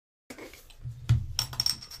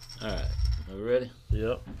All right. Are we ready?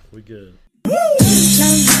 Yep, we good. We're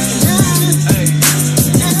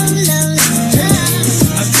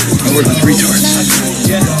the retards.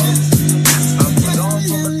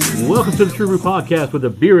 Welcome to the True Brew Podcast, where the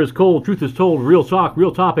beer is cold, truth is told, real talk,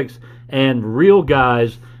 real topics, and real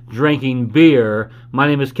guys drinking beer. My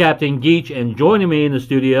name is Captain Geach, and joining me in the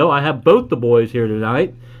studio, I have both the boys here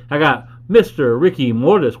tonight. I got Mr. Ricky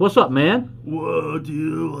Mortis. What's up, man? Whoa,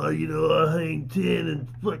 dude, I hang 10 and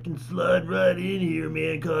fucking slide right in here,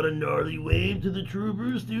 man. Caught a gnarly wave to the True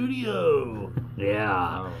Brew studio.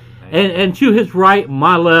 Yeah. And to his right,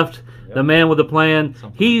 my left, the man with the plan.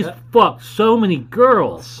 He's fucked so many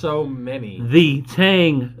girls. So many. The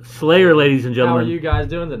Tang Slayer, ladies and How gentlemen. are you guys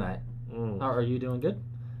doing tonight? How are you doing good?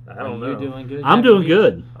 I don't know. Are you doing good? I'm doing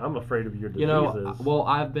good. I'm afraid of your diseases. You know, well,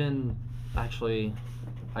 I've been actually.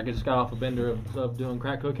 I just got off a bender of doing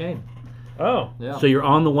crack cocaine. Oh. Yeah. So you're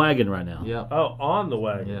on the wagon right now. Yeah. Oh, on the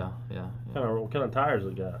wagon. Yeah. What kind of tires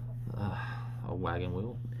it got? A wagon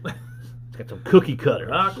wheel. It's got some cookie cutter.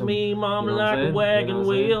 Rock me, mama, you know what I'm like a saying? wagon You know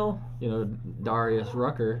what I'm wheel. You know, Darius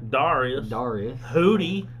Rucker. Darius.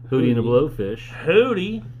 Hootie. Hootie and the Blowfish.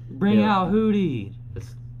 Hootie. Bring Yeah. out Hootie.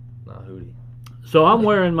 It's not Hootie. So I'm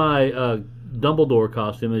wearing my Dumbledore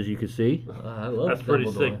costume, as you can see. I love That's pretty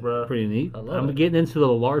Dumbledore. sick, bro. Pretty neat. I love I'm it. getting into the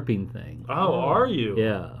LARPing thing. Oh, are you?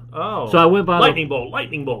 Yeah. Oh. So I went by Lightning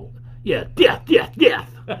bolt. Yeah, death. So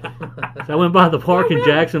I went by the park in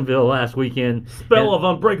Jacksonville last weekend. Spell of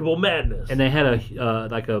unbreakable madness. And they had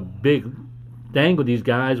a big thing with these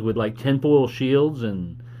guys with like tinfoil shields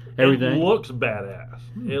and everything. It looks badass.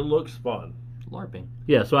 It looks fun. LARPing.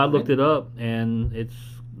 Yeah, so I looked it up, and it's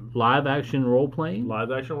live action role playing.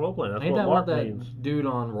 Live action role playing. That's Ain't what that what LARP that means. dude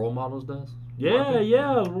on Role Models does? Yeah, LARPing?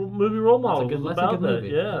 yeah. Movie role models That's a was good about that. movie.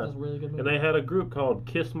 Yeah. That's a really good movie. And they had a group called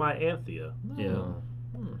Kiss My Anthea. Yeah. Oh.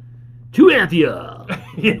 To Anthea!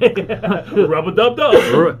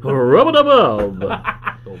 Rub-a-dub-dub. Rub-a-dub-dub.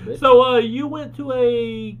 Little bit. So, you went to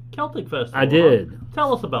a Celtic festival. I did. Huh?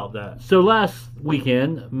 Tell us about that. So last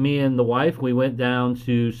weekend, me and the wife, we went down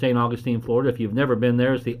to St. Augustine, Florida. If you've never been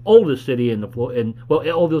there, it's the oldest city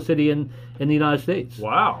oldest city in the United States.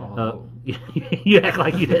 Wow. You act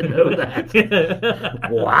like you didn't know that.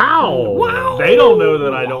 Wow. They don't know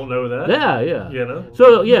that I don't know that. Yeah. You know?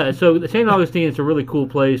 So St. Augustine is a really cool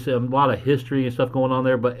place. A lot of history and stuff going on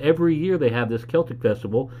there. But every year they have this Celtic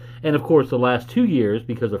festival, and of course the last 2 years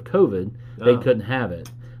because of COVID, they couldn't have it.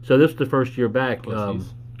 So this is the first year back.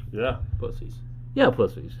 Pussies. Yeah. Pussies. Yeah,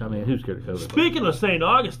 pussies. I mean, who's scared of COVID? Speaking of St.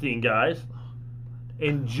 Augustine, guys,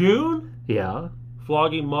 in June, Yeah,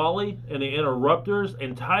 Flogging Molly and the Interrupters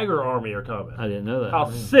and Tiger Army are coming. I didn't know that. How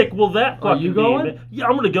sick will that Are fucking you be, going? man? Yeah,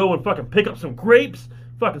 I'm gonna go and fucking pick up some grapes,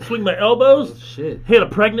 fucking swing my elbows, Shit. hit a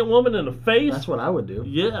pregnant woman in the face. That's what I would do.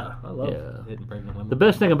 Yeah. I love Yeah. hitting pregnant women. The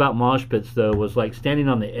best thing about mosh pits, though, was like standing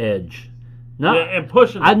on the edge. No, Yeah, and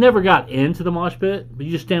pushing. I never got into the mosh pit, but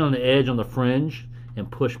you just stand on the edge, on the fringe,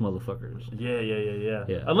 and push motherfuckers. Yeah.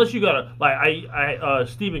 Unless you got a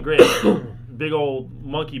Stephen Grant, big old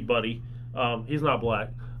monkey buddy. He's not black.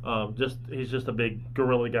 He's just a big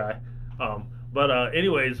gorilla guy. But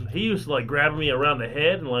anyways, he used to like grab me around the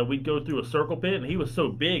head and like we'd go through a circle pit, and he was so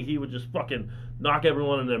big he would just fucking knock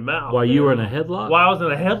everyone in their mouth. While you were in a headlock? While I was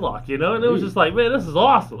in a headlock, and it was just like, man, this is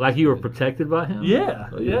awesome. Like you were protected by him? Yeah.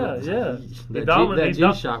 That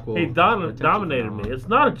G-Shock will protect you dominated from me. all. It's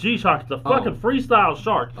not a G-Shock. It's a fucking freestyle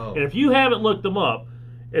shark. Oh. And if you haven't looked them up,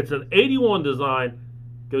 it's an 81 design.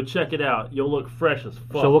 Go check it out. You'll look fresh as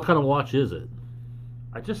fuck. So what kind of watch is it?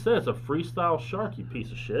 I just said it's a freestyle shark, you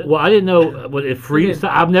piece of shit. Well, I didn't know what it freeze.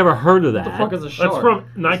 I've never heard of that. What the fuck is a shark? That's from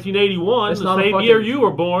 1981, It's the not a same fucking- year you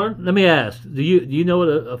were born. Let me ask: Do you know what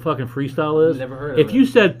a fucking freestyle is? Never heard of If it. you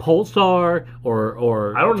said Pulsar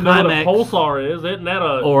or I don't know what a Timex Pulsar is. Isn't that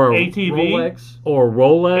a Or ATV? Rolex? or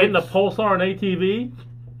Rolex, Isn't a Pulsar an ATV?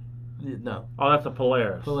 No. Oh, that's a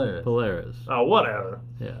Polaris. Polaris. Oh, whatever.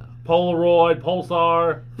 Yeah. Polaroid,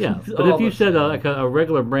 Pulsar. Yeah, but All if you the said same. like a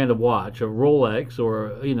regular brand of watch, a Rolex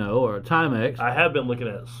or or a Timex, I have been looking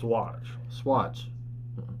at Swatch. Swatch.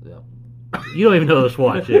 Yeah. you don't even know what a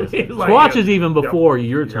Swatch is. He's like, Swatch yeah. is even before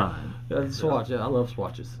your time. Swatch. Yeah, I love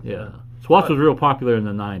swatches. Yeah, Swatch was real popular in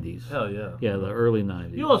the '90s. Hell yeah. Yeah, the early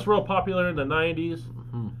 '90s. You know what's real popular in the 90s?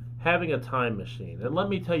 Mm-hmm. Having a time machine. And let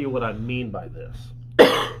me tell you what I mean by this.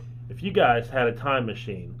 If you guys had a time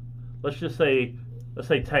machine, let's say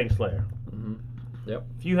Tank Slayer. Yep.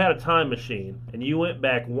 If you had a time machine and you went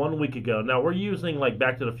back 1 week ago, now we're using like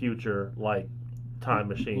Back to the Future like time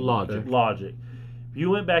machine logic. If you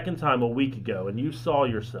went back in time a week ago and you saw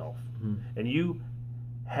yourself and you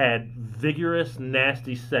had vigorous,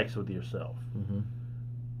 nasty sex with yourself,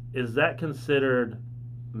 is that considered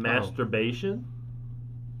masturbation?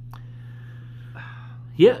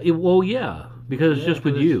 Yeah, yeah, because it's just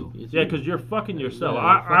with you. Yeah, because you're fucking yourself.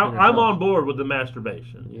 Yeah, you're fucking I'm yourself. on board with the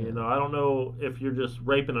masturbation. Yeah. You know, I don't know if you're just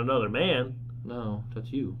raping another man. No,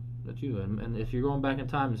 that's you. That's you. And if you're going back in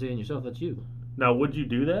time and seeing yourself, that's you. Now, would you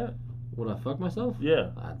do that? Would I fuck myself?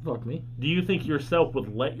 Yeah. I'd fuck me. Do you think yourself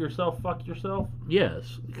would let yourself fuck yourself?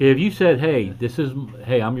 Yes. If you said, hey,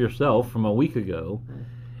 I'm yourself from a week ago,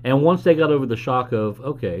 and once they got over the shock of,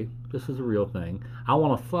 okay, this is a real thing, I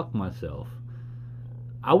want to fuck myself,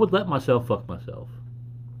 I would let myself fuck myself.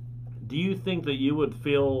 Do you think that you would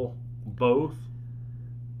feel both?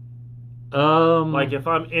 Like, if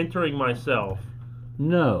I'm entering myself,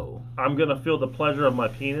 no. I'm going to feel the pleasure of my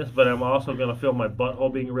penis, but I'm also going to feel my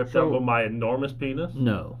butthole being ripped out with my enormous penis?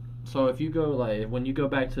 No. So if you go when you go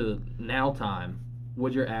back to now time,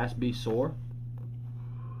 would your ass be sore?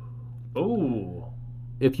 Ooh.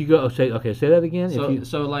 If you go, say that again.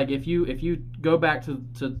 If you go back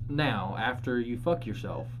to now after you fuck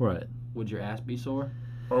yourself, Right. would your ass be sore?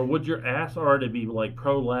 Or would your ass already be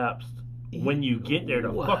prolapsed when you get there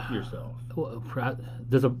to fuck yourself? Well,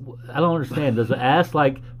 I don't understand. Does the ass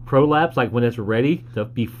prolapse when it's ready to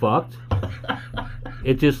be fucked?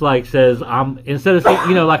 It just says instead of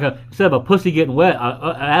instead of a pussy getting wet,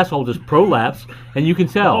 an asshole just prolapse, and you can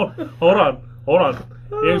tell. Hold on.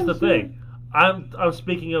 Here's the thing. I'm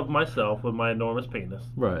speaking of myself with my enormous penis.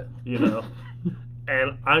 Right. You know.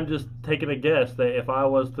 And I'm just taking a guess that if I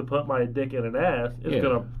was to put my dick in an ass, it's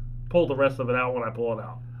gonna pull the rest of it out when I pull it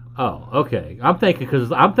out. Oh, okay. I'm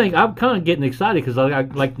kind of getting excited because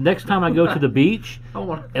next time I go to the beach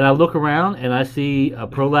and I look around and I see a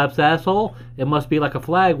prolapsed asshole, it must be like a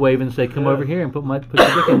flag waving and say, "Come over here and put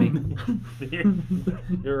your dick in me."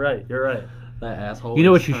 You're right. That asshole. You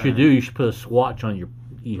know what you should do? You should put a swatch on your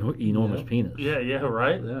enormous penis. Yeah,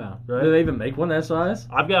 right. Yeah. Right. Do they even make one that size?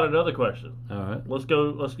 I've got another question. All right. Let's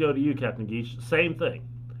go to you, Captain Geach. Same thing.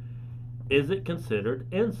 Is it considered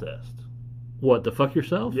incest? What, to fuck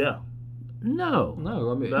yourself? Yeah. No.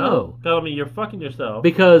 No, I mean No. I mean, you're fucking yourself.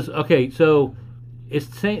 Because so it's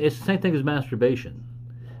the same thing as masturbation.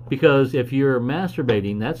 Because if you're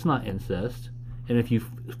masturbating, that's not incest, and if you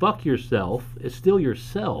fuck yourself, it's still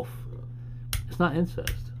yourself. It's not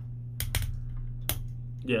incest.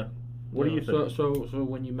 Yeah. What do you think? So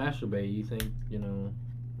when you masturbate, you think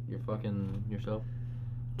you're fucking yourself?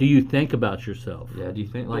 Do you think about yourself? Yeah. Do you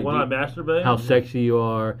think when I masturbate? How sexy you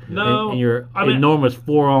are? No, and your I mean, enormous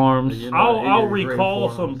forearms. I'll Great recall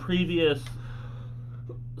forearms. some previous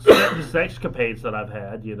sexcapades that I've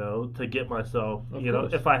had, to get myself, Of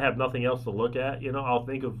course. if I have nothing else to look at, I'll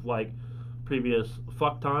think of previous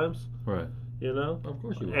fuck times, Right. Of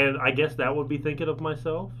course you will. and I guess that would be thinking of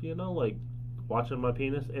myself, watching my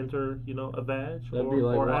penis enter, a vag That'd or, be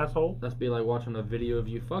like asshole. That'd be like watching a video of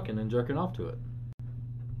you fucking and jerking off to it.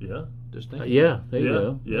 Yeah, Just think. Yeah. There you Yeah,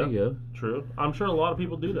 go. yeah. There you go. true. I'm sure a lot of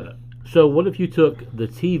people do that. So what if you took the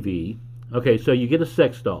TV? Okay, so you get a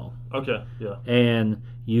sex doll. Okay, yeah. And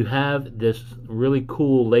you have this really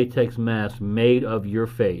cool latex mask made of your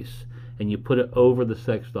face, and you put it over the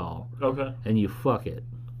sex doll, Okay. and you fuck it.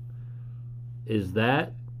 Is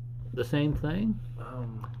that the same thing?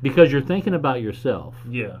 Because you're thinking about yourself.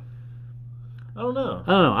 Yeah. I don't know.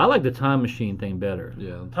 I don't know. I like the time machine thing better.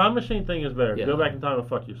 Yeah. Time machine thing is better. Yeah. Go back in time and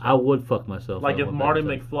fuck yourself. I would fuck myself. Like I if would Marty fuck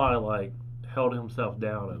myself. McFly held himself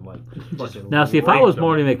down and fucking Now, see, if I raped was him.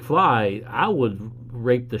 Marty McFly, I would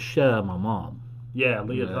rape the shit out of my mom. Yeah,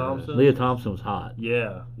 Leah Yeah. Thompson. Leah Thompson was hot,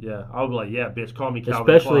 Yeah. I would be like, yeah, bitch, call me Calvin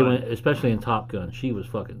especially Klein. especially in Top Gun. She was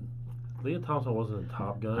fucking. Leah Thompson wasn't in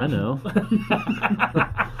Top Gun. I know.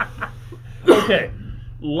 Okay,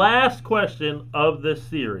 last question of this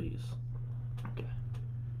series. Okay.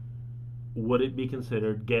 Would it be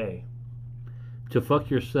considered gay? To fuck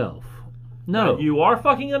yourself. No, You are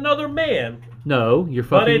fucking another man, no, you're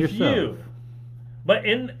but fucking it's yourself. you. But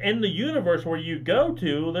in the universe where you go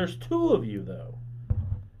to, there's two of you though.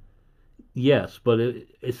 Yes, but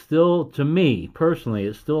it's still, to me personally,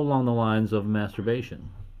 it's still along the lines of masturbation.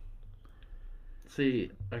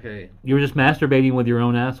 See, okay. You're just masturbating with your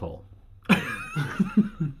own asshole,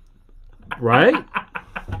 right?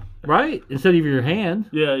 Right? Instead of your hand.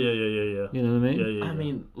 Yeah. You know what I mean? Yeah. I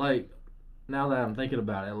mean, now that I'm thinking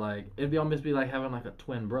about it, it'd almost be like having a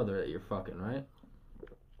twin brother that you're fucking, right?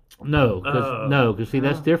 No, because see,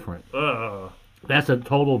 that's different. That's a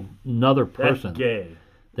total another That's person. gay.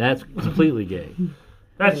 That's completely gay.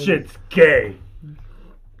 That shit's gay.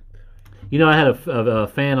 You know, I had a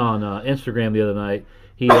fan on Instagram the other night.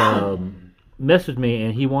 He messaged me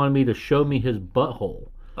and he wanted me to show me his butthole.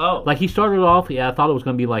 Oh, Like he started off, yeah, I thought it was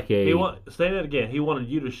going to be like a say that again. He wanted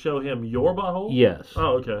you to show him your butthole. yes.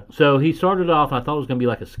 Oh, okay. So he started off, and I thought it was going to be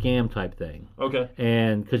like a scam type thing. Okay.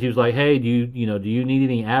 And because he was like, hey, do you need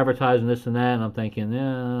any advertising, this and that? And I'm thinking,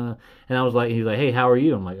 yeah. And I was like, he was like, hey, how are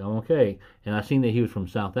you? I'm like, I'm okay. And I seen that he was from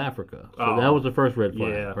South Africa, so Oh, that was the first red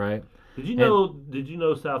flag, yeah. right? Did you know? Did you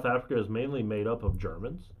know South Africa is mainly made up of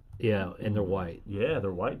Germans? Yeah, and they're white. Yeah,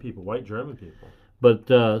 they're white people, white German people. But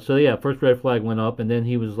so yeah, first red flag went up, and then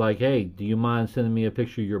he was like, hey, do you mind sending me a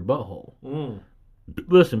picture of your butthole?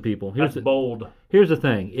 Listen, people, That's bold. here's the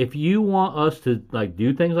thing. If you want us to like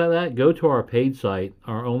do things like that, go to our paid site,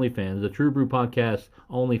 our OnlyFans, the True Brew Podcast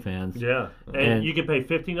OnlyFans. Yeah, and you can pay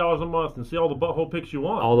 $15 a month and see all the butthole pics you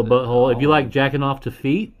want. All the butthole. If you like jacking off to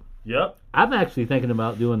feet, Yep. I'm actually thinking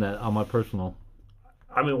about doing that on my personal.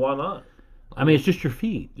 I mean, why not? I mean, it's just your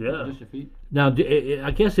feet. Yeah. Just your feet. Now,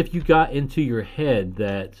 I guess if you got into your head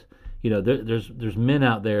that there's men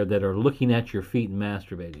out there that are looking at your feet and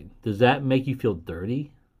masturbating, does that make you feel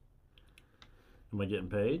dirty? Am I getting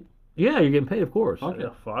paid? Yeah, you're getting paid, of course. Yeah,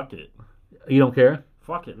 fuck it. You don't care.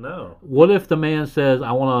 Fuck it, no. What if the man says,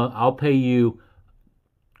 I'll pay you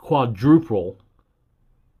quadruple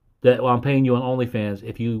that I'm paying you on OnlyFans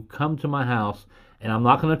if you come to my house and I'm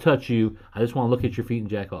not going to touch you. I just want to look at your feet and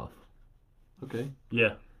jack off. Okay.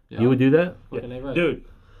 Yeah. You would do that? Fucking A right. Dude,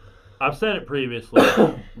 I've said it previously,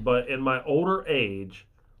 but in my older age,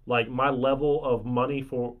 like my level of money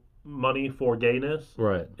for gayness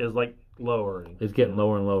Right. is like lowering. It's getting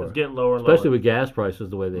lower and lower. It's getting lower and Especially lower. with gas prices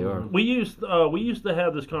the way they are. We used to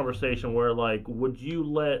have this conversation where like, would you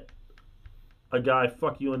let a guy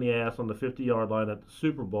fuck you in the ass on the 50-yard line at the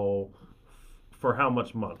Super Bowl for how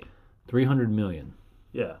much money? 300 million.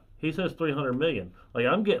 Yeah, he says 300 million. Like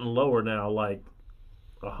I'm getting lower now, like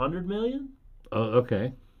 100 million.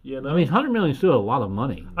 Okay. You know, I mean, 100 million is still a lot of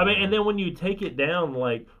money. I mean, and then when you take it down,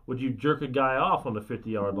 like, would you jerk a guy off on the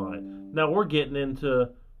 50-yard line? Now we're getting into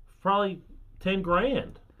probably 10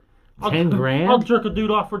 grand. 10 grand? I'll jerk a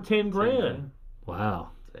dude off for 10 grand.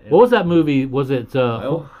 Wow. What was that movie? Was it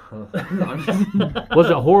Well, was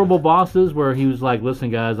it Horrible Bosses where he was like, "Listen,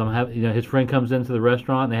 guys, I'm having his friend comes into the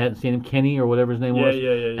restaurant and they hadn't seen him, Kenny or whatever his name was.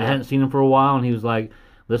 Yeah. I hadn't seen him for a while, and he was like,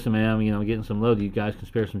 "Listen, man, I'm getting some load. You guys can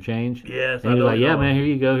spare some change." Yes, And he was like, "Yeah, man, here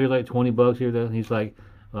you go. Here's like $20 here." And he's like,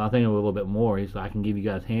 "Well, I think a little bit more." He's like, "I can give you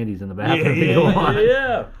guys handies in the bathroom if you want."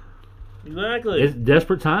 Yeah. Exactly. It's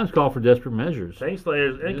desperate times call for desperate measures. Tank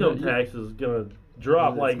Slayer's income tax is gonna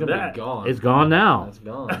drop like it's gonna that. Be gone. It's gone now. It's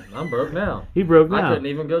gone. I'm broke now. He broke I now. couldn't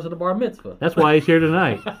even go to the bar mitzvah. That's why he's here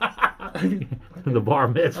tonight. The bar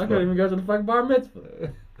I mitzvah. couldn't even go to the fucking bar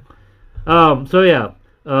mitzvah. So yeah,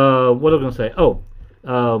 what was I gonna say?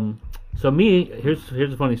 So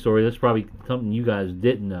here's a funny story. This is probably something you guys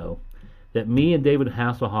didn't know. That me and David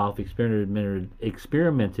Hasselhoff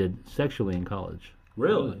experimented sexually in college.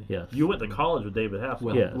 Really? Yes. You went to college with David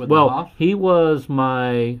Hasselhoff. Yes. With the Well, Hoff? he was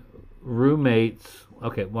my roommate's.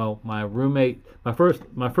 Okay. Well, my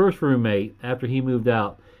first roommate after he moved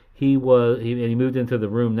out, he moved into the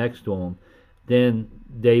room next to him. Then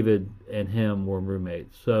David and him were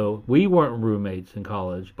roommates. So we weren't roommates in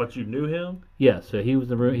college. But you knew him? Yes. So he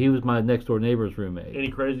was my next door neighbor's roommate. Any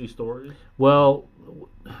crazy stories? Well,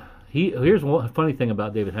 here's one funny thing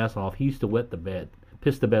about David Hasselhoff. He used to wet the bed,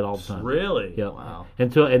 piss the bed all the time. Really? Yep. Wow.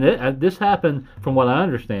 This happened, from what I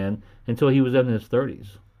understand, until he was in his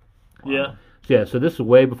 30s. Yeah. Yeah, so this is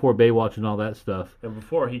way before Baywatch and all that stuff. And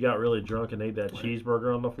before he got really drunk and ate that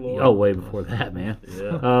cheeseburger on the floor. Oh, way before that, man.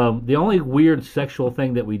 Yeah. The only weird sexual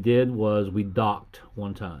thing that we did was we docked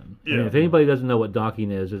one time. Yeah. And if anybody doesn't know what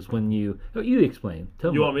docking is, it's when you explain.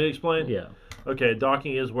 Tell You want me to explain? Yeah. Okay,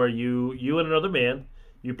 docking is where you and another man,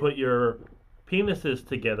 you put your penises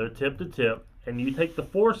together, tip to tip, and you take the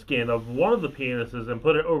foreskin of one of the penises and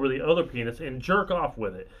put it over the other penis and jerk off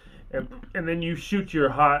with it. And then you shoot your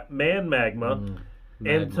hot man magma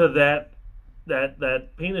into that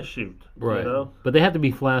penis shoot. Right. You know? But they have to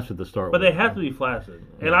be flaccid to start But with. they have to be flaccid.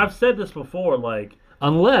 And I've said this before, like,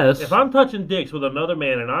 Unless... if I'm touching dicks with another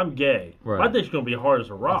man and I'm gay, Right. my dick's going to be hard as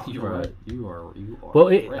a rock. You are. You are. Well,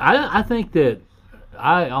 correct. I think that...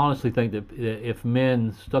 I honestly think that if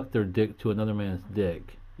men stuck their dick to another man's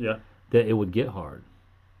dick, Yeah. that it would get hard.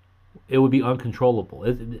 It would be uncontrollable.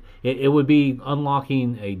 It would be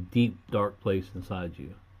unlocking a deep, dark place inside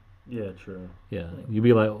you. Yeah, true. Yeah, you'd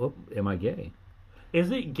be like, oh, "Am I gay?"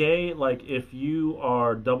 Is it gay, like, if you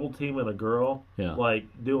are double teaming a girl, Yeah. like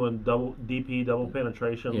doing double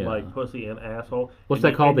penetration, Yeah. like pussy and asshole? What's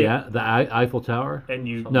and that called? And The Eiffel Tower? and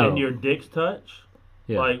you No. and your dicks touch?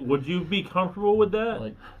 Yeah. Like, would you be comfortable with that?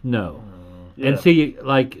 Like, No. Yeah. And see,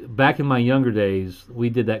 like back in my younger days, we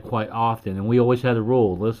did that quite often, and we always had a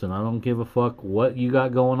rule. Listen, I don't give a fuck what you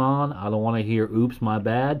got going on. I don't want to hear "Oops, my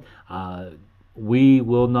bad." We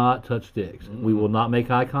will not touch dicks. We will not make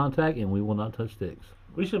eye contact, and we will not touch dicks.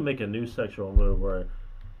 We should make a new sexual move where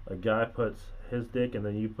a guy puts his dick and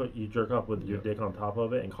then you jerk off with your dick on top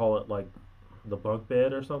of it and call it like the bunk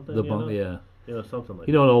bed or something. The you bunk, know? yeah. You know, something like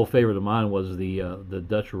You know, an old favorite of mine was the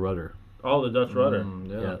Dutch rudder. that. Oh, the Dutch rudder.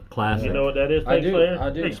 Yeah, classic. You know what that is? I do. Player? I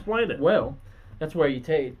do. Explain it. Well, that's where you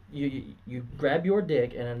grab your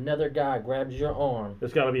dick and another guy grabs your arm.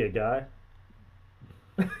 It's got to be a guy.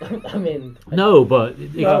 I mean, No, but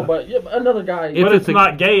no, but another guy. If But it's it's a-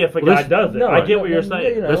 not gay if a guy listen- does it. No, I get what no, you're no,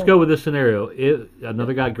 saying. you know. let's go with this scenario.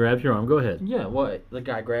 Another guy grabs your arm. Go ahead. Yeah, well, the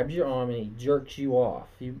guy grabs your arm and he jerks you off.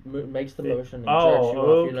 He makes the motion and Oh,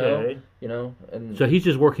 jerks you off. okay. You know, and So he's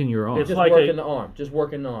just working your arm. It's just like working a- the arm, just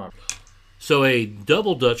working the arm. So a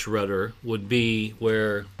double Dutch rudder would be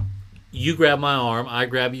where you grab my arm, I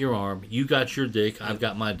grab your arm, you got your dick, I've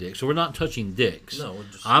got my dick. So we're not touching dicks. No, we're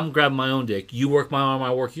just- I'm grabbing my own dick. You work my arm,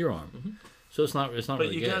 I work your arm. So it's not But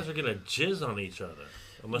really you gay. guys are gonna jizz on each other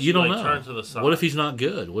unless You don't like, know. turn to the side. What if he's not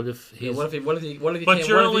good? What if he's What if you But can't, you're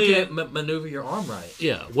what if you only- can't maneuver your arm right?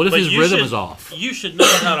 yeah? What if But his you rhythm should- is off? You should know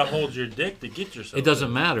how to hold your dick to get yourself. It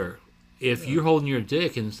doesn't there. matter. If you're holding your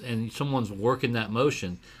dick and someone's working that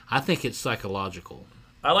motion, I think it's psychological.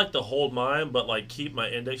 I like to hold mine, but like keep my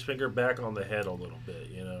index finger back on the head a little bit,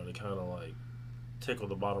 you know, to kind of like tickle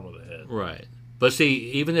the bottom of the head. Right. But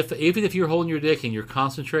see, even if you're holding your dick and you're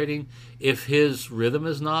concentrating, if his rhythm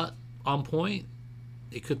is not on point,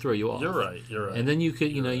 it could throw you off. You're right. You're right. And then you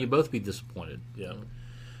could, you both be disappointed. yeah.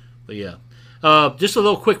 But yeah. Just a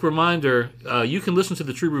little quick reminder, you can listen to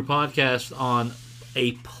the True Brew podcast on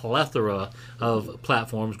a plethora of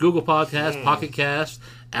platforms. Google Podcasts, Pocket Cast,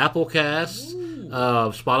 Apple Cast,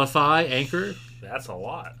 Spotify, Anchor. That's a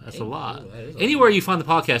lot. That's a lot. that is a Anywhere you find the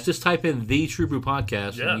podcast, just type in the True Brew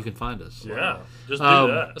podcast Yeah. and you can find us. Yeah. Just do Um,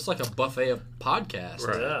 that. It's like a buffet of podcasts.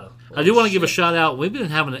 Yeah. I do want to give a shout out. We've been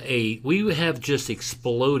having we have just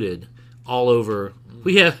exploded all over.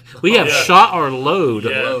 We have Yeah. shot our load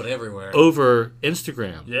Yeah. Load everywhere. over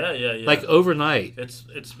Instagram. Yeah. Yeah. Yeah. Like overnight.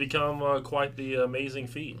 it's become quite the amazing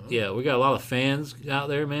feat. Yeah, we got a lot of fans out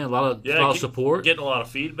there, man. A lot of Yeah, support. Getting a lot of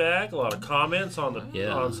feedback, a lot of comments on the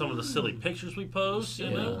Yeah. on some of the silly pictures we post. You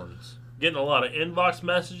Yeah. know, getting a lot of inbox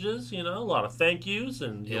messages. You know, a lot of thank yous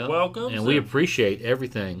and Yeah. you're welcome. And we appreciate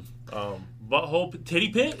everything. butthole titty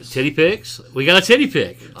pics. Titty pics. We got a titty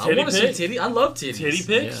pic. I Titty want to see pics? titty. I love titties. Titty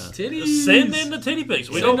pics. Yeah. Titties. Send in the titty pics.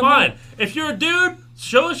 We Send don't them mind. If you're a dude,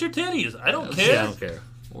 show us your titties. I don't care. Yeah, I don't care.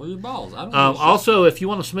 Or your balls. I don't know. Also, if you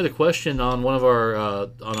want to submit a question on one of our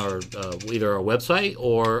either our website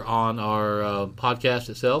or on our podcast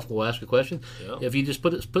itself, we'll ask a question. Yeah. If you just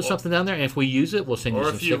put something down there, and if we use it, we'll send you Or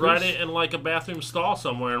some if you stickers. write it in like a bathroom stall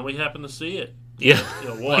somewhere and we happen to see it, Yeah. you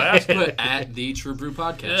know, we'll ask it. Put at the True Brew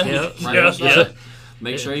Podcast. Yeah. Right Yeah. up there. Yeah.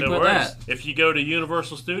 Make sure you It put works. that. If you go to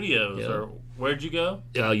Universal Studios Yeah. or where'd you go?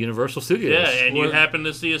 Universal Studios. Yeah, and you Or- happen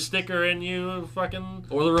to see a sticker and you fucking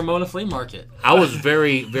Or the Ramona Flea Market. I was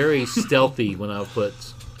very, very stealthy when I put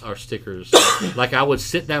our stickers. Like I would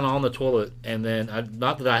sit down on the toilet, and then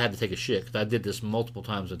not that I had to take a shit, 'cause I did this multiple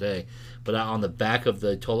times a day. But on the back of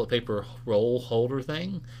the toilet paper roll holder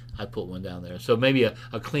thing, I'd put one down there. So maybe a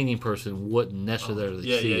cleaning person wouldn't necessarily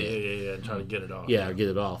see it. yeah, and try to get it off. Yeah, or get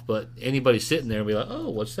it off. But anybody sitting there and be like, "Oh,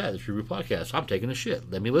 what's that? The True Brew Podcast. I'm taking a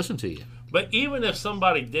shit. Let me listen to you." But even if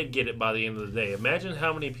somebody did get it by the end of the day, imagine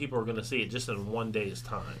how many people are going to see it just in one day's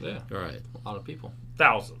time. Yeah. All right. A lot of people.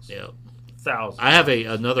 Thousands. Yeah. Thousands. I have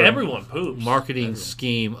another Everyone poops. marketing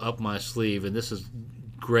scheme up my sleeve, and this is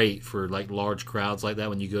great for like large crowds like that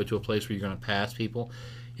when you go to a place where you're going to pass people.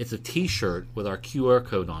 It's a T-shirt with our QR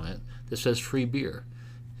code on it that says free beer.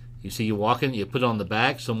 You see, you walk in, you put it on the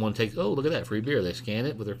back, someone takes, oh, look at that, free beer. They scan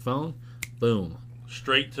it with their phone, boom.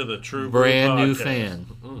 Straight to the True Brew Brand new Podcast. fan.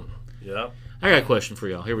 Yeah, I got a question for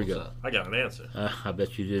y'all. Here we go. What's I got an answer. I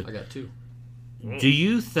bet you do. I got two. Do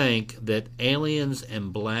you think that aliens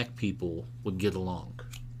and black people would get along?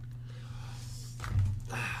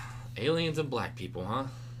 Aliens and black people, huh?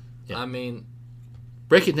 Yeah. I mean,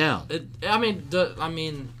 Break it down.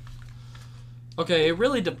 okay, it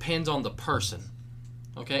really depends on the person.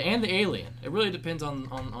 Okay, and the alien. It really depends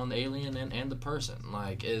on the alien and the person.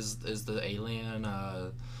 Like, is the alien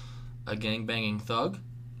a gangbanging thug?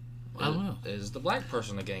 I don't know. Is the black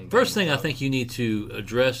person a gangbanging First thing I thug? think you need to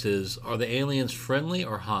address is, are the aliens friendly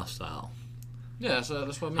or hostile? Yeah, so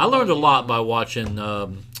that's what I mean. I learned a by, lot by watching,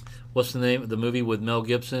 what's the name of the movie with Mel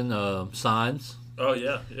Gibson, Signs? Oh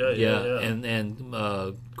yeah.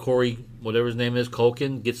 And Corey, whatever his name is,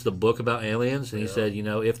 Culkin, gets the book about aliens, and he said,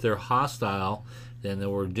 if they're hostile, then they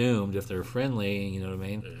were doomed. If they're friendly, you know what I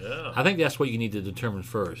mean? Yeah. I think that's what you need to determine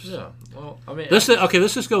first. Yeah. Well, I mean, Let's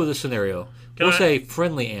just go with this scenario. We'll say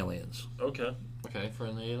friendly aliens. Okay. okay,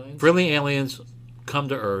 friendly aliens. Friendly aliens come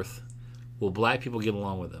to Earth. Will black people get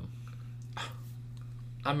along with them?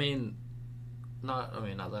 I mean, not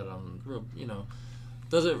that I'm real.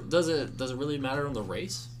 Does it really matter on the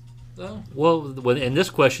race, though? Well, in this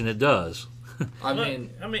question, it does. I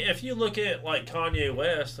mean, if you look at like Kanye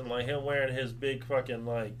West and like him wearing his big fucking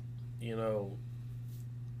like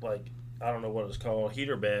I don't know what it's called,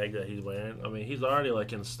 heater bag that he's wearing. I mean, he's already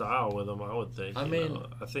like in style with them. I would think.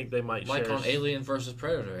 I think they might like share on Alien versus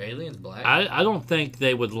Predator. Alien's black. I don't think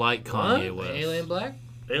they would like Kanye West. Alien black.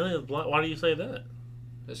 Alien's black. Why do you say that?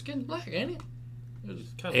 The skin's black, ain't it?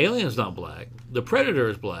 Alien's not black. The Predator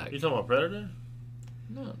is black. You talking about Predator?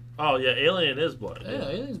 No. Oh yeah, Alien is black. Yeah,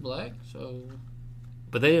 Alien's black. So.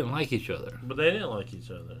 But they didn't like each other. But they didn't like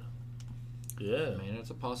each other. Yeah. I mean,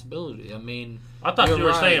 it's a possibility. I mean, I thought you were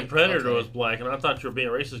right. saying Predator Okay. was black, and I thought you were being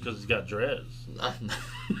racist because he's got dreads.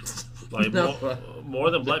 Like No.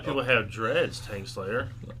 more than black people have dreads, Tank Slayer.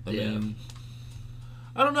 I mean,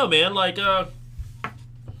 I don't know, man. Like,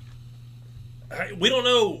 we don't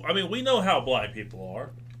know. I mean, we know how black people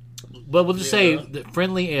are. But we'll just say that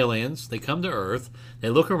friendly aliens, they come to Earth, they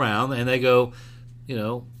look around, and they go,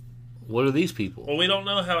 what are these people? Well, we don't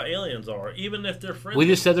know how aliens are, even if they're friendly. We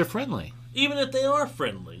just said they're friendly. Even if they are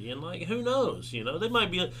friendly, and like, who knows? They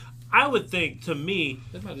might be. I would think, to me,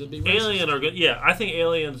 they might just be racist. I think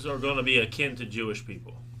aliens are going to be akin to Jewish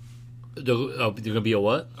people. They're going to be a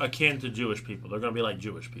what? Akin to Jewish people. They're going to be like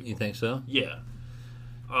Jewish people. You think so? Yeah.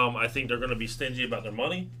 I think they're going to be stingy about their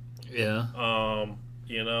money. Yeah.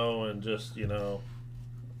 And just,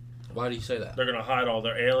 Why do you say that? they're going to hide all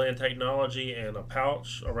their alien technology in a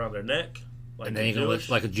pouch around their neck. Like And the they ain't going Jewish,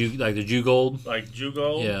 to like the Jew gold? like Jew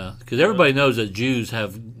gold. Yeah. Because everybody knows that Jews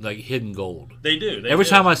have, like, hidden gold. They do. Every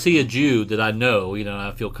time I see a Jew that I know, and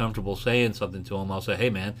I feel comfortable saying something to them, I'll say, hey,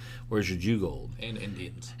 man, where's your Jew gold? And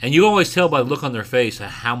Indians. And you always tell by the look on their face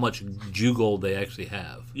how much Jew gold they actually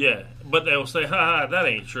have. Yeah, but they'll say, ha, that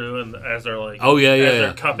ain't true. And as they're like, Oh, yeah, as yeah, they're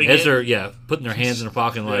yeah. cupping As it. they're, putting their hands in their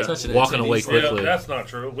pocket and, like, Such an walking away intense- quickly. That's not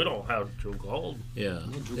true. We don't have Jew gold. Yeah.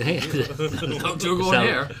 Don't do go That's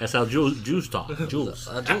here. how, that's how Jews talk. Jews. Jules.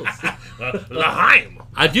 Lahaim.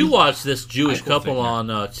 I do watch this Jewish Michael couple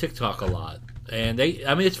Finger. on TikTok a lot. And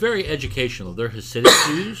it's very educational. They're Hasidic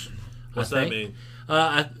Jews. What's I that think. mean?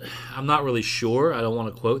 I'm not really sure. I don't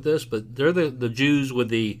want to quote this, but they're the Jews with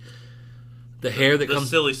the hair that The comes,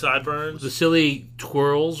 silly sideburns? the silly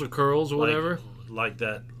twirls or curls or whatever. Like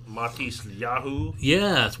that Matisse Yahoo.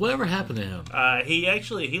 Yeah, it's whatever happened to him. He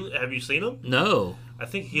have you seen him? No, I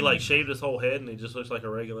think he like shaved his whole head and he just looks like a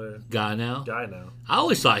regular guy now. guy now. I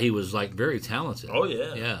always thought he was like very talented. Oh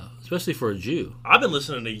yeah. Yeah, especially for a Jew. I've been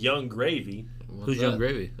listening to Young Gravy. Who's Young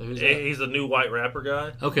Gravy? Who's that? He's a new white rapper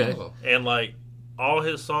guy, Okay. Oh. and like all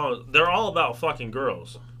his songs, they're all about fucking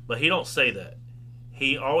girls, but he don't say that.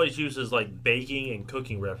 He always uses like baking and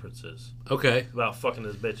cooking references Okay. about fucking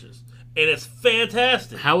his bitches, and it's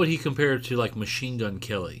fantastic. How would he compare to like Machine Gun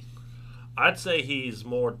Kelly? I'd say he's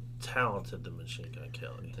more talented than Machine Gun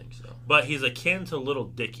Kelly, I think so. but he's akin to Little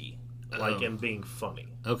Dicky, like Oh. in being funny.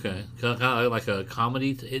 Okay, kind of like a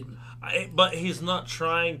comedy. But he's not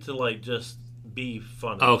trying to like just be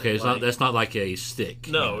funny. Okay, it's Like, not. That's not like a stick.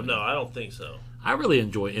 No, I don't think so. I really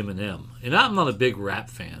enjoy Eminem, and I'm not a big rap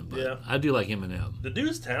fan, but Yeah. I do like Eminem. The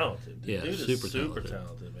dude's talented. The Yeah, dude super is super talented.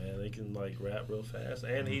 talented, man. He can like rap real fast,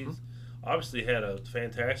 and he's obviously had a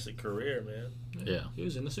fantastic career, man. Yeah, He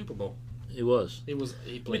was in the Super Bowl. he was. He Let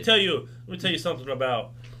me played. tell you something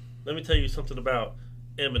about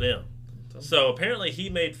Eminem. So apparently he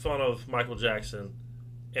made fun of Michael Jackson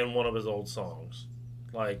in one of his old songs,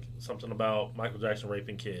 like something about Michael Jackson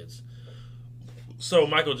raping kids. So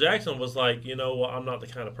Michael Jackson was like, I'm not the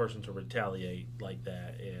kind of person to retaliate like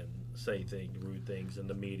that and say rude things in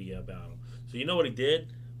the media about him. So you know what he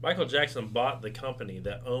did? Michael Jackson bought the company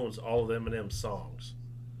that owns all of Eminem's songs.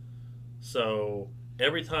 So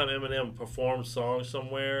every time Eminem performs songs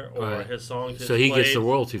somewhere or Right. his songs So he gets the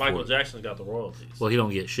royalty for Michael it. Jackson's got the royalties. Well, he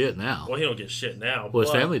don't get shit now. Well, he don't get shit now. Well,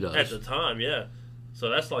 his but family does. At the time, yeah. So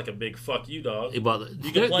that's like a big fuck you, dog. He bought.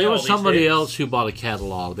 You can There, play there all was these somebody hits. else who bought a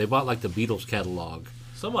catalog. They bought like the Beatles catalog,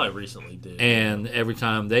 Somebody recently did. and every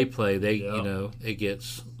time they play, they Yeah. they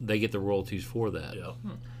get the royalties for that. Yeah.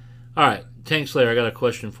 All right, Tank Slayer, I got a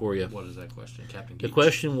question for you. What is that question, Captain The Geach?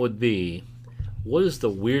 question would be, what is the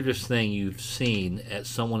weirdest thing you've seen at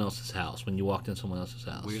someone else's house when you walked in someone else's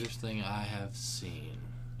house? Weirdest thing I have seen.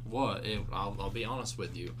 What? I'll be honest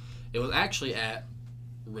with you. It was actually at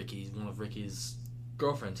one of Ricky's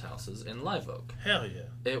girlfriend's houses in Live Oak. Hell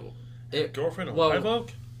yeah. It Girlfriend of well, Live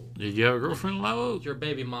Oak? Did you have a girlfriend in Live Oak? Your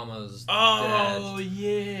baby mama's Oh, dad.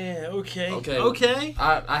 yeah. Okay. Okay.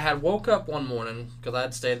 I had woke up one morning because I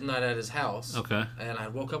had stayed the night at his house. Okay. And I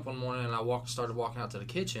woke up one morning and I started walking out to the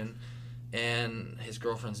kitchen, and his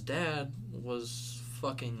girlfriend's dad was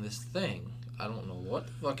fucking this thing. I don't know what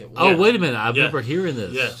the fuck it was. Oh, wait a minute. I Yeah. remember hearing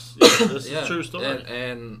this. Yes. This is Yeah. a true story.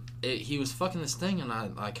 And he was fucking this thing, and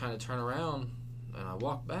I kind of turned around and I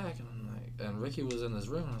walked back, and I'm like, and Ricky was in his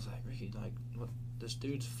room, and I was like, Ricky, like, what? This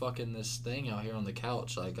dude's fucking this thing out here on the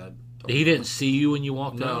couch. Like, He didn't see you when you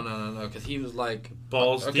walked out? No, because he was like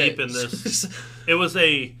Balls deep in this. It was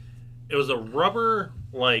a rubber,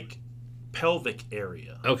 like, pelvic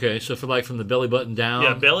area. Okay, so from the belly button down?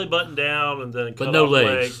 Yeah, belly button down and then cut no off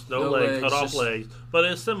legs. No No legs, legs, cut off just- legs. But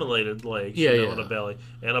it simulated legs, Yeah, you know, yeah. in a belly.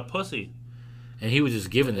 And a pussy. And he was just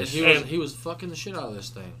giving And this. he was fucking the shit out of this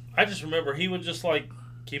thing. I just remember he would just, like,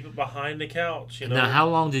 keep it behind the couch, you know. Now, how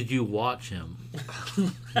long did you watch him?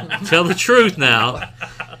 Tell the truth now.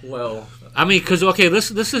 Well, I mean, because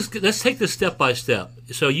let's take this step by step.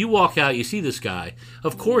 So you walk out, you see this guy.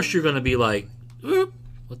 Of course, you're going to be like, "Oop,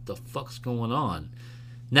 what the fuck's going on?"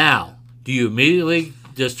 Now, do you immediately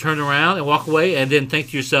just turn around and walk away, and then think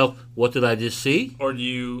to yourself, "What did I just see?" Or do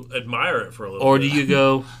you admire it for a little Or bit? do you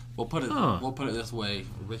go, we'll put it Huh. we'll put it this way: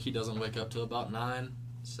 Ricky doesn't wake up till about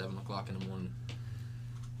 7 o'clock in the morning.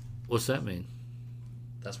 "What's that mean?"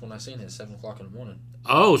 That's when I seen it, 7 o'clock in the morning.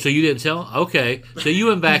 Oh, so you didn't tell? Okay, so you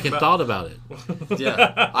went back and thought about it.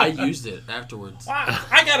 Yeah, I used it afterwards.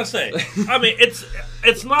 I gotta say, I mean,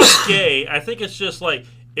 it's not gay. I think it's just like,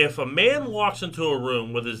 if a man walks into a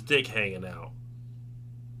room with his dick hanging out,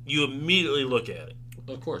 you immediately look at it.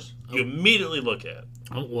 Of course. You immediately look at it.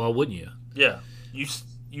 Oh, well, wouldn't you? Yeah.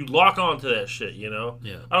 You lock onto that shit, you know?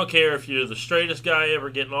 Yeah. I don't care if you're the straightest guy ever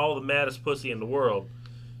getting all the maddest pussy in the world.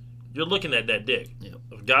 You're looking at that dick. Yep.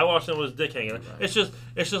 If a guy walks in with his dick hanging out, it's just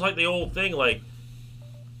like the old thing, like,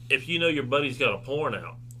 if you know your buddy's got a porn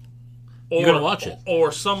out. You're gonna watch it.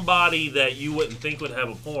 Or somebody that you wouldn't think would have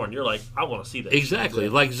a porn. You're like, I want to see that. Exactly.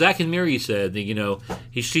 Like Zach and Mary said, that, you know,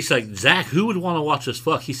 she's like, Zach, who would want to watch us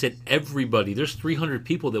fuck? He said, everybody. There's 300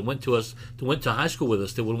 people that went to high school with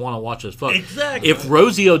us that would want to watch us fuck. Exactly. If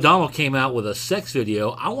Rosie O'Donnell came out with a sex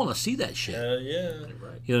video, I want to see that shit. Yeah.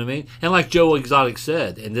 You know what I mean? And like Joe Exotic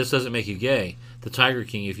said, and this doesn't make you gay, the Tiger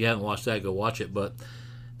King, if you haven't watched that, go watch it. But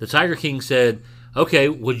the Tiger King said, okay,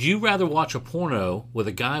 would you rather watch a porno with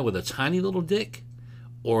a guy with a tiny little dick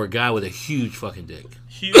or a guy with a huge fucking dick?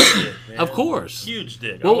 Huge dick, man. Of course. Huge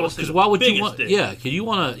dick. Well, because why would you want? Dick. Yeah, because you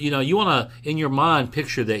want to, in your mind,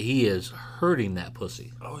 picture that he is hurting that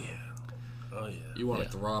pussy. Oh, yeah. You want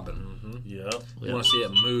it throbbing. Mm-hmm. Yep. You want to see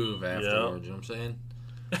it move afterwards, you know what I'm saying?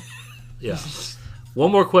 Yeah.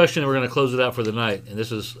 One more question, and we're going to close it out for the night, and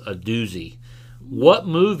this is a doozy. What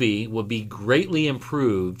movie would be greatly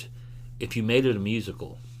improved if you made it a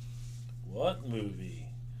musical? What movie?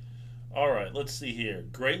 All right, let's see here.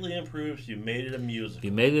 Greatly improved. You made it a If musical.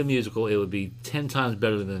 you made it a musical, it would be 10 times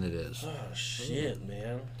better than it is. Oh shit,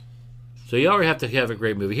 man. So you already have to have a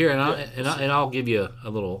great movie here, and I'll give you a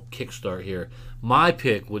little kickstart here. My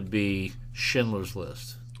pick would be Schindler's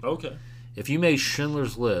List. Okay. If you made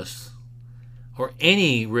Schindler's List or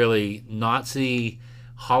any really Nazi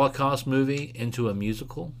Holocaust movie into a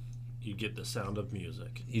musical, You get the Sound of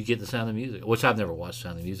Music. you get the Sound of Music, which I've never watched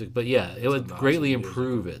Sound of Music, but yeah, it would Nazi greatly musical.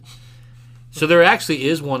 improve it. So there actually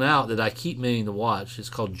is one out that I keep meaning to watch. It's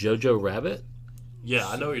called Jojo Rabbit. Yeah,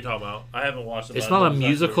 I know what you're talking about. I haven't watched it. It's but I not a know exactly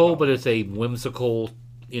musical, what but you're it's a whimsical,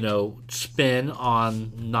 spin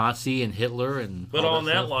on Nazi and Hitler and. But all on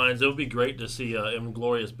that stuff. lines, it would be great to see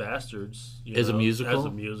Inglorious Bastards As a musical? As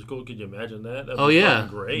a musical, could you imagine that? That'd Oh be yeah,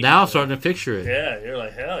 fucking great. now I'm starting to picture it. Yeah, you're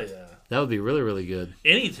like, hell yeah. That would be really, really good.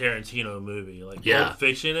 Any Tarantino movie, like Yeah. Pulp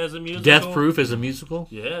Fiction as a musical. Death Proof as a musical.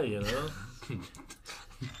 Yeah,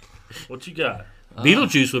 What you got?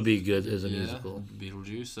 Beetlejuice would be good as a musical.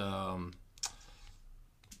 Beetlejuice.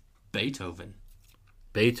 Beethoven.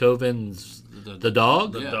 Beethoven's The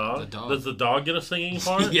Dog. The Yeah, dog. the dog. Does the dog get a singing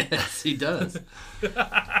part? Yes, he does.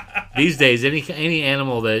 These days, any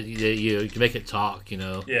animal that you can make it talk,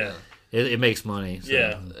 Yeah. it makes money. So.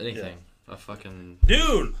 Yeah. Anything. A fucking.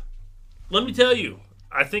 Dude, let me tell you.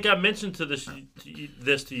 I think I mentioned this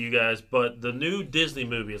to you guys, but the new Disney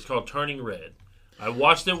movie is called Turning Red. I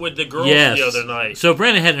watched it with the girls Yes. the other night. So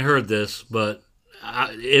Brandon hadn't heard this, but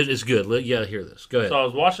it's good. You gotta hear this. Go ahead. So I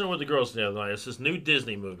was watching it with the girls the other night. It's this new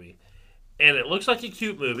Disney movie, and it looks like a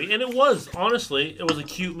cute movie, and it was, honestly, it was a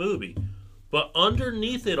cute movie. But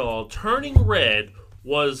underneath it all, Turning Red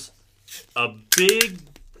was a big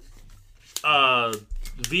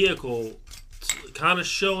vehicle kind of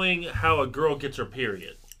showing how a girl gets her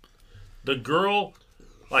period. The girl,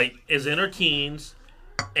 like, is in her teens,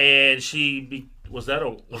 and she... Was that a...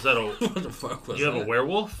 What the fuck was You have that? a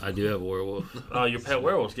werewolf? I do have a werewolf. Your pet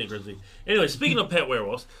werewolf's getting crazy. Anyway, speaking of pet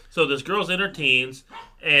werewolves, so this girl's in her teens,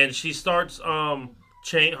 and she starts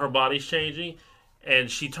her body's changing,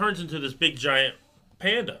 and she turns into this big giant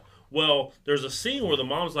panda. Well, there's a scene where the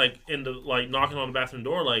mom's like knocking on the bathroom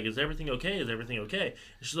door, like, "Is everything okay? Is everything okay?"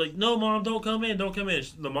 And she's like, "No, Mom, don't come in, don't come in."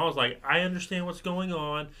 The mom's like, "I understand what's going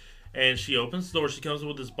on." And she opens the door. She comes in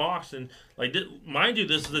with this box, and like, mind you,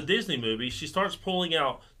 this is a Disney movie. She starts pulling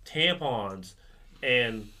out tampons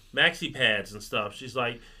and maxi pads and stuff. She's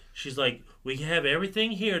like, "We have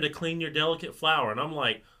everything here to clean your delicate flower." And I'm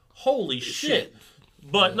like, "Holy shit!"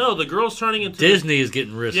 But no, the girl's turning into Disney is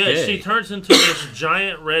getting risque. Yeah, she turns into this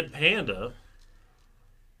giant red panda,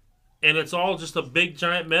 and it's all just a big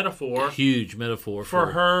giant metaphor. Huge metaphor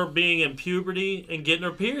for her being in puberty and getting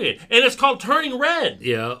her period, and it's called Turning Red.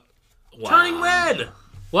 Yeah. Wow. Turning Red.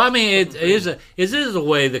 Well, I mean, it is a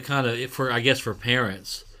way that kind of for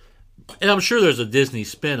parents, and I'm sure there's a Disney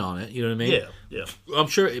spin on it. You know what I mean? Yeah. I'm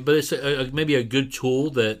sure, but it's maybe a good tool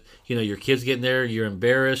that your kids getting there, you're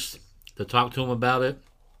embarrassed to talk to them about it.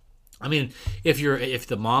 I mean, if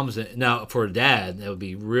the mom's now for a dad, that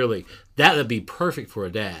would be perfect for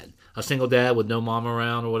a dad. A single dad with no mom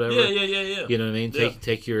around or whatever. Yeah. You know what I mean? Yeah.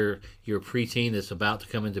 Take your preteen that's about to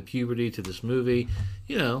come into puberty to this movie.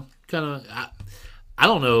 Kind of. I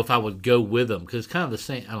don't know if I would go with them because it's kind of the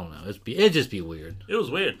same. I don't know. It'd just be weird. It was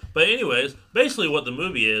weird, but anyways, basically what the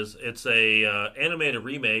movie is, it's a animated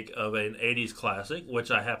remake of an '80s classic, which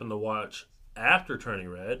I happened to watch after Turning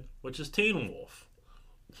Red, which is Teen Wolf.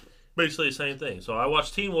 Basically the same thing. So I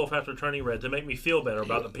watched Teen Wolf after Turning Red to make me feel better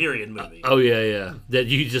about the period movie. Oh yeah. That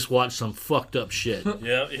you just watched some fucked up shit.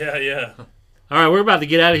 Yeah. All right, we're about to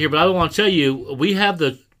get out of here, but I want to tell you, we have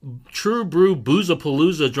the True Brew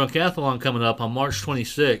Boozapalooza Drunkathlon coming up on March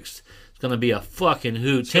 26th. It's going to be a fucking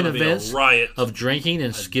hoot. 10 events of drinking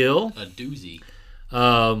and skill. A doozy.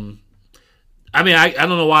 I mean, I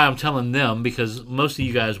don't know why I'm telling them because most of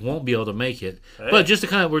you guys won't be able to make it. Hey, but just to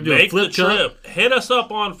kind of, we're doing make flip the trip. Hit us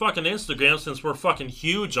up on fucking Instagram since we're fucking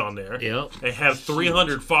huge on there. Yep. And have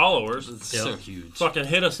 300 followers. It's so huge. Fucking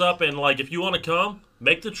hit us up and like if you want to come,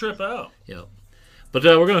 make the trip out. Yep. But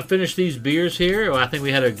we're going to finish these beers here. I think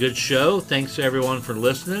we had a good show. Thanks to everyone for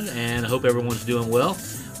listening, and I hope everyone's doing well.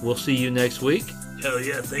 We'll see you next week. Hell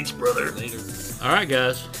yeah. Thanks, brother. Later. All right,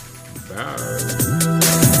 guys. Bye.